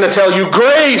 Paul is going to tell you,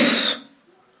 grace!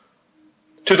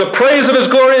 To the praise of His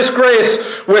glorious grace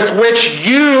with which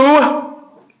you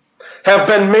have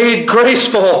been made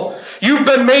graceful. You've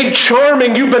been made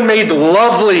charming. You've been made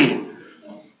lovely.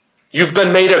 You've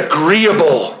been made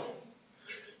agreeable.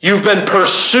 You've been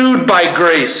pursued by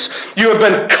grace. You have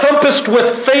been compassed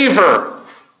with favor.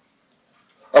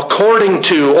 According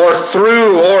to, or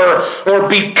through, or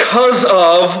because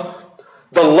of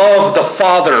the love the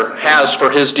Father has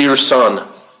for His dear Son.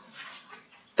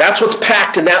 That's what's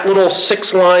packed in that little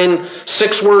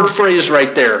 6-word phrase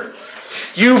right there.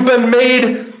 You've been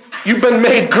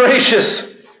made gracious,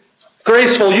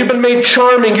 graceful. You've been made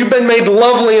charming. You've been made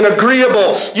lovely and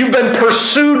agreeable. You've been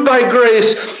pursued by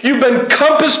grace. You've been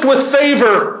compassed with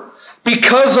favor.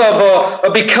 Because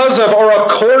of, or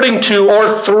according to,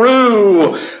 or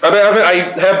through.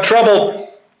 I have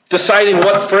trouble deciding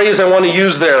what phrase I want to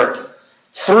use there.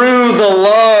 Through the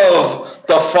love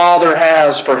the Father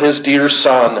has for His dear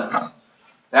Son.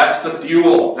 That's the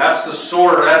fuel. That's the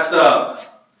sword.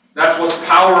 That's what's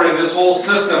powering this whole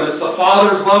system. It's the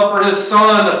Father's love for His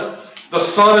Son.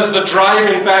 The Son is the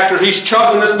driving factor. He's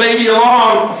chugging this baby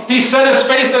along. He set His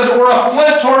face as it were a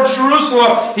flint towards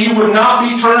Jerusalem. He would not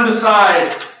be turned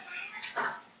aside.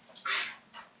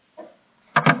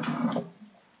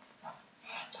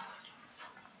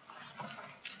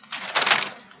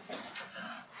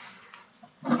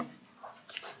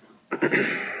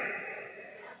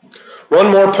 One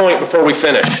more point before we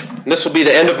finish. This will be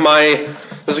the end of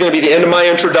This is going to be the end of my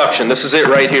introduction. This is it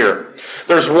right here.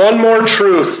 There's one more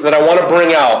truth that I want to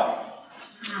bring out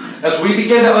as we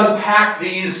begin to unpack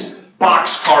these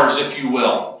boxcars, if you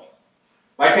will.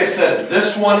 Like I said,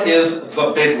 this one is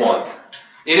the big one.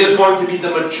 It is going to be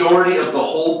the majority of the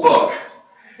whole book.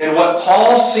 And what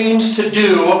Paul seems to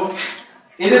do,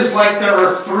 it is like there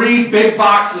are three big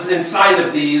boxes inside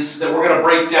of these that we're going to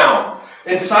break down.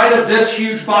 Inside of this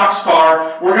huge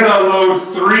boxcar, we're going to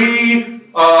unload three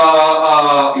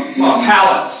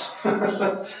pallets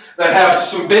that have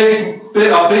some big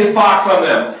box on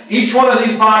them. Each one of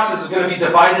these boxes is going to be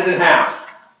divided in half.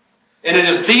 And it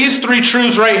is these three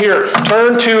truths right here.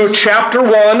 Turn to chapter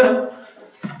 1,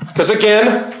 because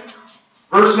again,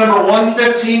 verse number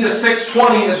 115 to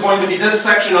 620 is going to be this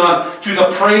section on to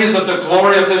the praise of the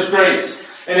glory of His grace.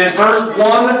 And in verse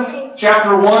 1,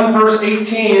 chapter 1, verse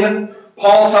 18,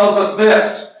 Paul tells us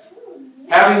this.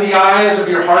 Having the eyes of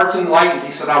your hearts enlightened,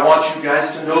 he said, I want you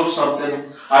guys to know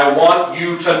something. I want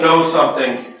you to know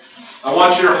something. I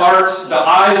want your hearts, the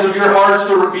eyes of your hearts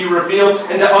to be revealed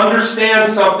and to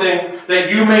understand something that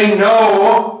you may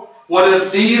know what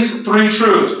is these three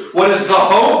truths. What is the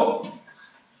hope?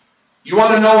 You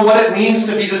want to know what it means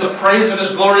to be to the praise of His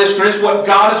glorious grace, what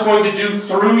God is going to do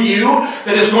through you,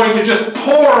 that is going to just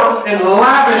pour and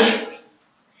lavish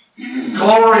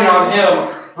glory on Him.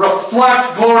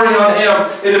 Reflect glory on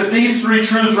Him. It is these three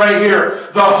truths right here.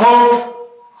 The hope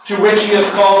to which He has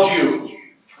called you.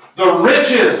 The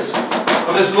riches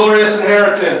of His glorious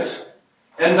inheritance.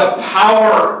 And the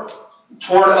power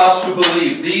toward us who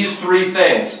believe. These three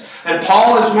things. And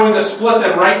Paul is going to split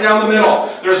them right down the middle.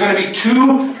 There's going to be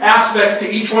two aspects to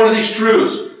each one of these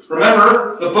truths.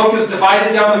 Remember, the book is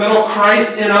divided down the middle.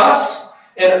 Christ in us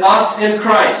and us in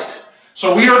Christ.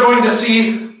 So we are going to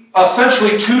see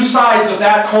essentially two sides of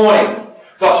that coin.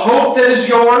 The hope that is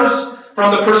yours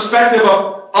from the perspective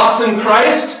of us in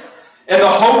Christ, and the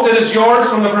hope that is yours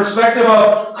from the perspective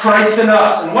of Christ in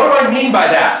us. And what do I mean by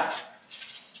that?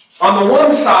 On the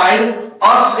one side,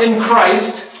 us in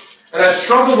Christ, and I've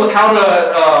struggled with how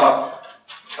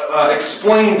to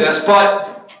explain this,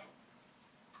 but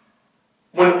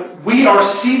when we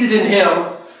are seated in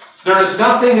Him, there is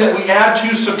nothing that we add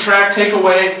to, subtract, take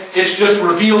away. It's just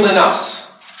revealed in us.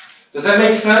 Does that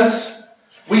make sense?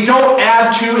 We don't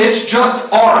add to, it's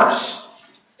just ours.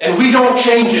 And we don't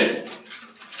change it.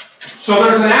 So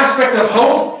there's an aspect of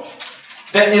hope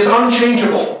that is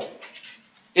unchangeable.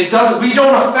 We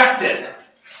don't affect it.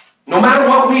 No matter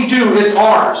what we do, it's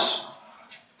ours.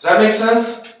 Does that make sense?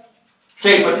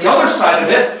 Okay, but the other side of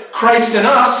it, Christ in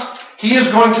us, He is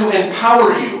going to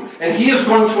empower you. And He is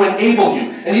going to enable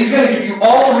you. And He's going to give you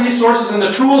all the resources and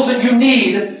the tools that you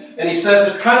need. And he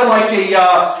says it's kind of like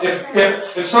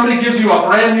if somebody gives you a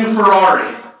brand new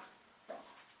Ferrari.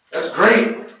 That's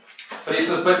great. But he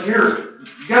says, but here,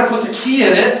 you got to put the key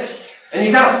in it, and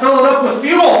you got to fill it up with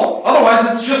fuel.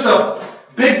 Otherwise, it's just a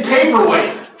big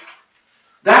paperweight.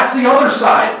 That's the other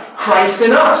side. Christ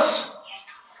in us.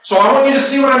 So I want you to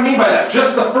see what I mean by that.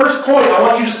 Just the first point, I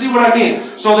want you to see what I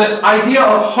mean. So this idea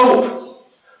of hope.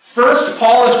 First,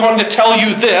 Paul is going to tell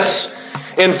you this.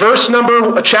 In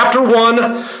chapter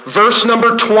 1, verse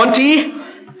number 20,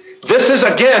 this is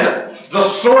again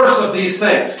the source of these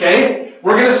things, okay?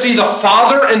 We're going to see the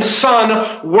Father and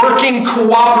Son working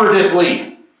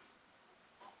cooperatively.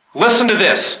 Listen to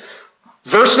this.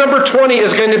 Verse number 20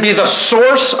 is going to be the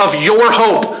source of your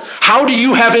hope. How do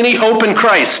you have any hope in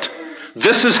Christ?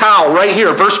 This is how, right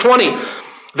here, verse 20.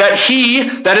 That He,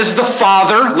 that is the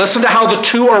Father, listen to how the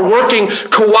two are working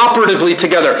cooperatively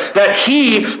together. That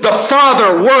He, the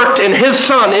Father, worked in His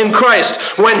Son in Christ.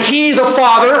 When He, the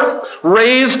Father,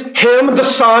 raised Him,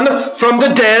 the Son, from the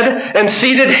dead and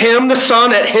seated Him, the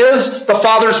Son, at the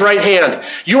Father's right hand.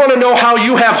 You want to know how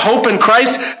you have hope in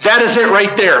Christ? That is it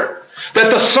right there.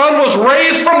 That the Son was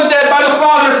raised from the dead by the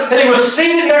Father and He was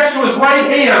seated next to His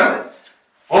right hand.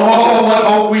 Oh, what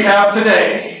hope we have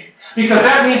today. Because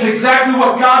that means exactly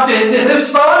what God did to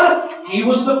His Son. He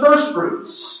was the first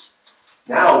fruits.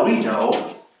 Now we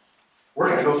know we're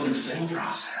going to go through the same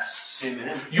process.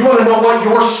 Amen. You want to know what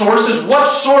your source is?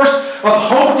 What source of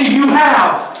hope do you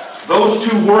have? Those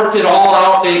two worked it all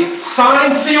out. They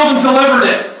signed, sealed, and delivered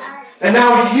it. And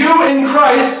now you in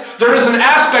Christ, there is an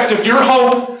aspect of your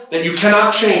hope that you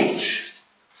cannot change.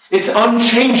 It's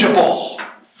unchangeable.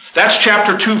 That's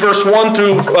chapter 2, verse 1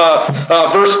 through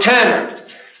verse 10.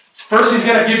 First, he's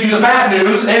going to give you the bad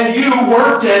news, and you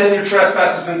were dead in your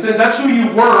trespasses and sins. That's who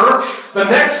you were. The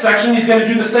next section, he's going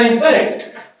to do the same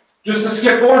thing. Just to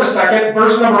skip forward a second,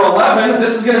 verse number 11,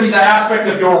 this is going to be the aspect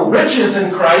of your riches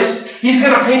in Christ. He's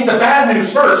going to paint the bad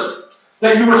news first.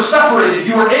 That you were separated,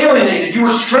 you were alienated, you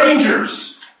were strangers.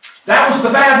 That was the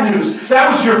bad news.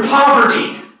 That was your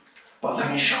poverty. But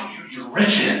let me show you your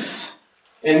riches.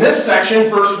 In this section,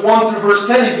 verse 1 through verse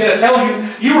 10, he's going to tell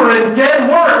you, you were in dead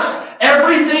works.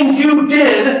 Everything you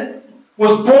did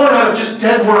was born out of just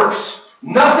dead works.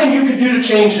 Nothing you could do to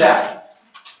change that.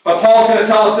 But Paul's going to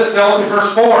tell us this. Now look at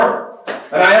verse 4.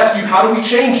 And I ask you, how do we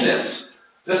change this?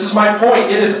 This is my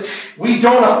point. It is, we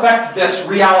don't affect this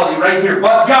reality right here.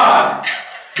 But God,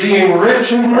 being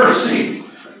rich in mercy,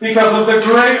 because of the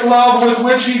great love with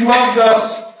which He loved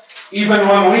us, even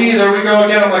when we, there we go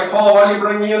again, I'm like, Paul, why do you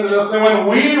bring me into this? And when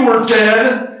we were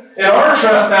dead in our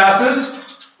trespasses,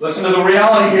 listen to the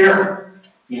reality here,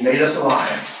 He made us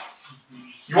alive.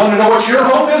 You want to know what your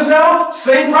hope is now?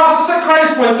 Same process that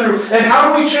Christ went through. And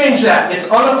how do we change that?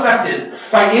 It's unaffected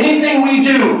by anything we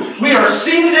do. We are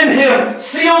seated in Him,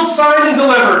 sealed, signed, and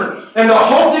delivered. And the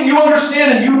hope that you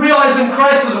understand and you realize in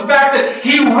Christ is the fact that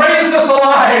He raised us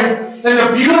alive. And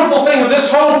the beautiful thing of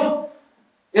this hope,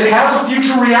 it has a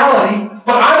future reality,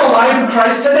 but I'm alive in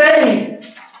Christ today.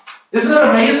 Isn't it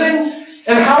amazing?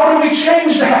 And how do we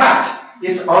change that?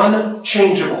 It's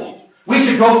unchangeable. We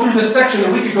could go through this section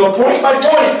and we could go point by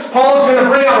point. Paul is going to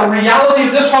bring out a reality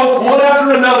of this hope one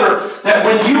after another, that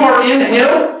when you are in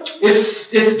Him,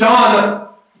 it's done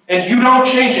and you don't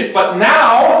change it. But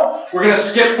now, we're going to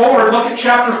skip forward. Look at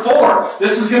chapter 4.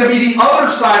 This is going to be the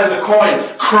other side of the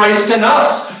coin. Christ in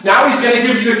us. Now He's going to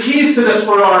give you the keys to this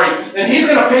Ferrari. And He's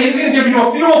going to give you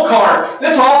a fuel card.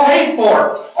 That's all paid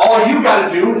for. All you got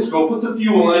to do is go put the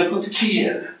fuel in and put the key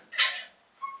in.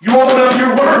 You open up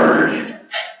your Word.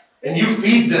 And you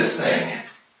feed this thing.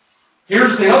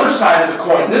 Here's the other side of the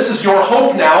coin. This is your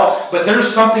hope now, but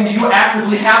there's something you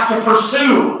actively have to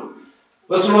pursue.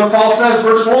 Listen to what Paul says,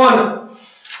 verse 1.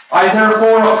 I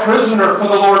therefore, a prisoner for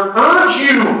the Lord, urge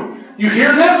you. You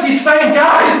hear this? He's saying,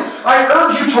 guys, I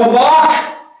urge you to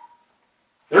walk.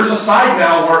 There's a side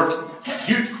now where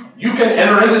you can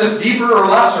enter into this deeper or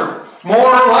lesser,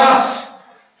 more or less.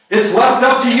 It's left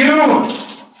up to you.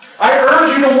 I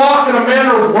urge you to walk in a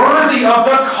manner worthy of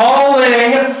the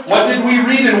calling. What did we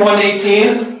read in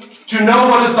 1:18? To know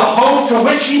what is the hope to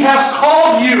which He has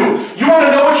called you. You want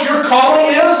to know what your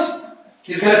calling is?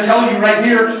 He's going to tell you right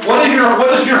here. What is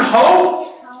your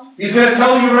hope? He's going to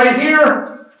tell you right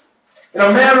here. In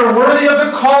a manner worthy of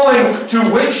the calling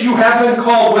to which you have been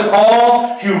called, with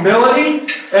all humility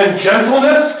and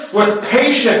gentleness, with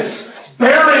patience,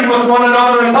 bearing with one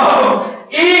another in love.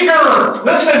 Eager,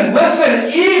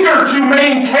 listen, eager to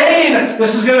maintain.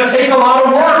 This is going to take a lot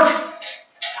of work.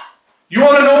 You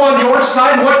want to know on your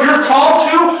side what you're called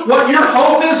to, what your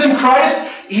hope is in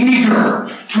Christ? Eager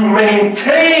to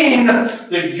maintain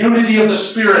the unity of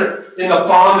the Spirit in the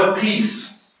bond of peace.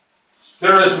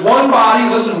 There is one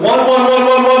body, listen, one.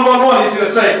 He's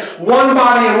going to say, one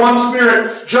body and one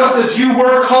Spirit, just as you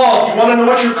were called. You want to know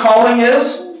what your calling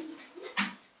is?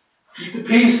 Keep the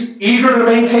peace, eager to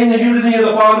maintain the unity of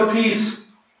the bond of peace.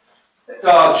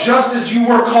 Just as you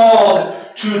were called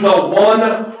to the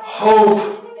one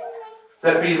hope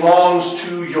that belongs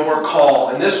to your call.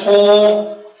 And this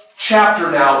whole chapter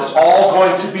now is all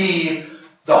going to be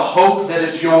the hope that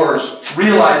is yours.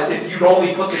 Realize if you'd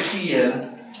only put the key in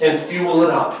and fuel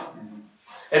it up.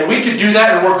 And we could do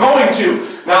that, and we're going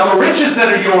to. Now the riches that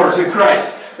are yours in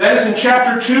Christ. That is in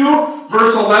chapter 2,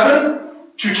 verse 11.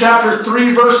 To chapter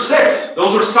 3, verse 6.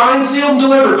 Those are signed, sealed, and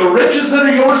delivered. The riches that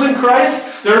are yours in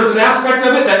Christ, there's an aspect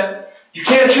of it that you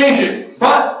can't change it.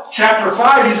 But chapter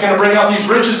 5, he's going to bring out these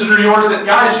riches that are yours that,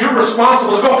 guys, you're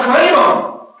responsible to go claim them.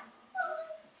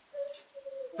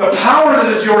 The power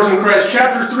that is yours in Christ.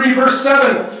 Chapter 3, verse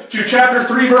 7 to chapter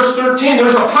 3, verse 13.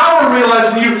 There's a power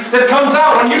realized in you that comes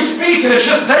out when you speak, and it's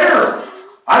just there.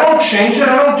 I don't change it.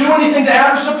 I don't do anything to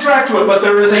add or subtract to it, but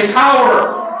there is a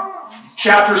power.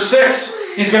 Chapter 6.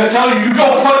 He's going to tell you, you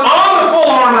go put on the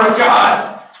full armor of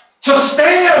God. To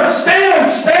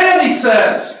stand, he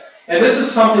says. And this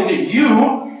is something that you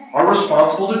are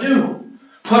responsible to do.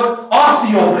 Put off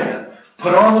the old man.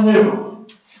 Put on the new.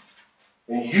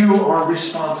 And you are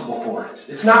responsible for it.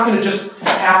 It's not going to just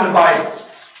happen by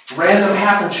random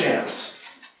happen chance.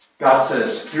 God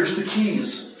says, here's the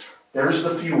keys. There's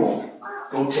the fuel.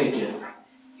 Go take it.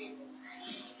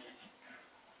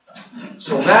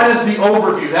 So that is the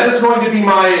overview. That is going to be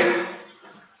my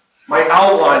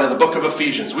outline of the book of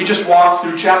Ephesians. We just walked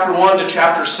through chapter 1 to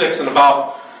chapter 6 in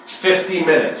about 50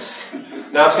 minutes.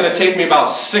 Now it's going to take me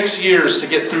about 6 years to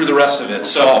get through the rest of it.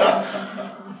 So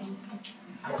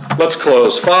let's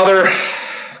close. Father,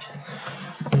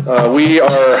 we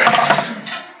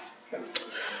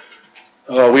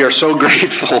are so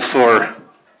grateful for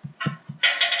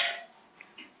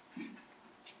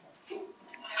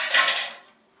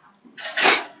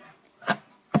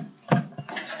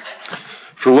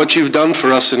what you've done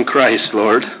for us in Christ,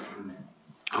 Lord.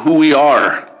 Who we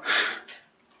are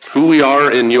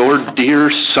in your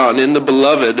dear Son, in the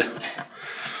Beloved.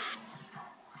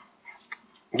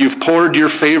 You've poured your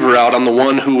favor out on the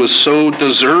one who was so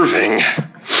deserving.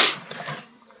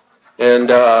 And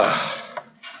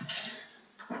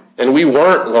we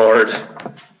weren't, Lord.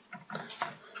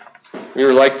 We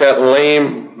were like that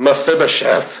lame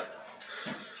Mephibosheth.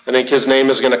 I think his name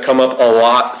is going to come up a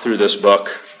lot through this book.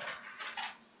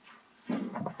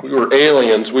 We were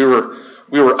aliens. We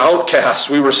were outcasts.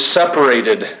 We were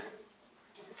separated.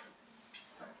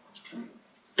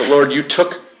 But Lord, you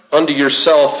took unto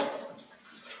yourself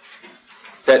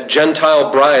that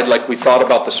Gentile bride, like we thought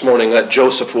about this morning, that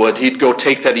Joseph would. He'd go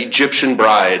take that Egyptian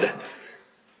bride.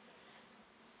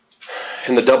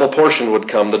 And the double portion would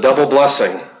come, the double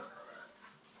blessing.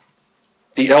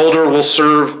 The elder will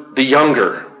serve the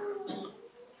younger.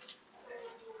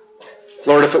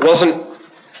 Lord, if it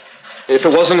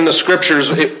wasn't in the Scriptures,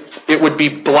 it would be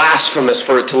blasphemous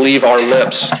for it to leave our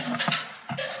lips.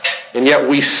 And yet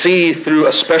we see through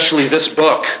especially this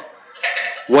book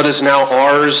what is now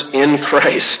ours in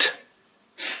Christ.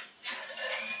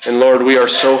 And Lord, we are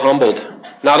so humbled.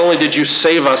 Not only did you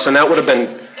save us, and that would have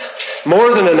been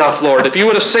more than enough, Lord. If you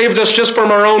would have saved us just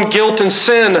from our own guilt and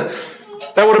sin,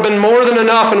 that would have been more than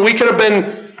enough, and we could have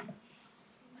been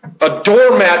a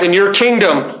doormat in your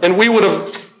kingdom, and we would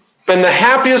have been the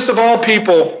happiest of all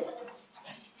people.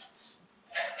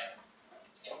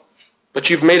 But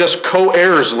you've made us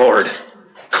co-heirs, Lord.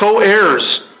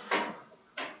 Co-heirs.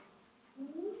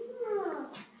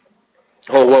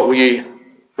 Oh, what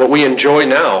we enjoy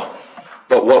now,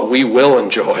 but what we will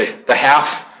enjoy. The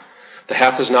half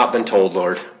has not been told,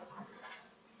 Lord.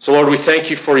 So, Lord, we thank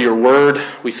you for your word.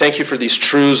 We thank you for these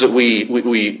truths that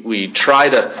we try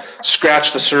to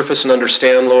scratch the surface and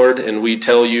understand, Lord, and we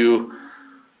tell you,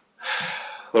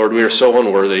 Lord, we are so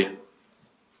unworthy.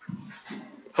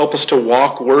 Help us to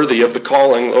walk worthy of the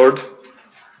calling, Lord.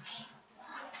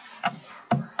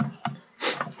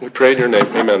 We pray in your name.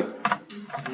 Amen.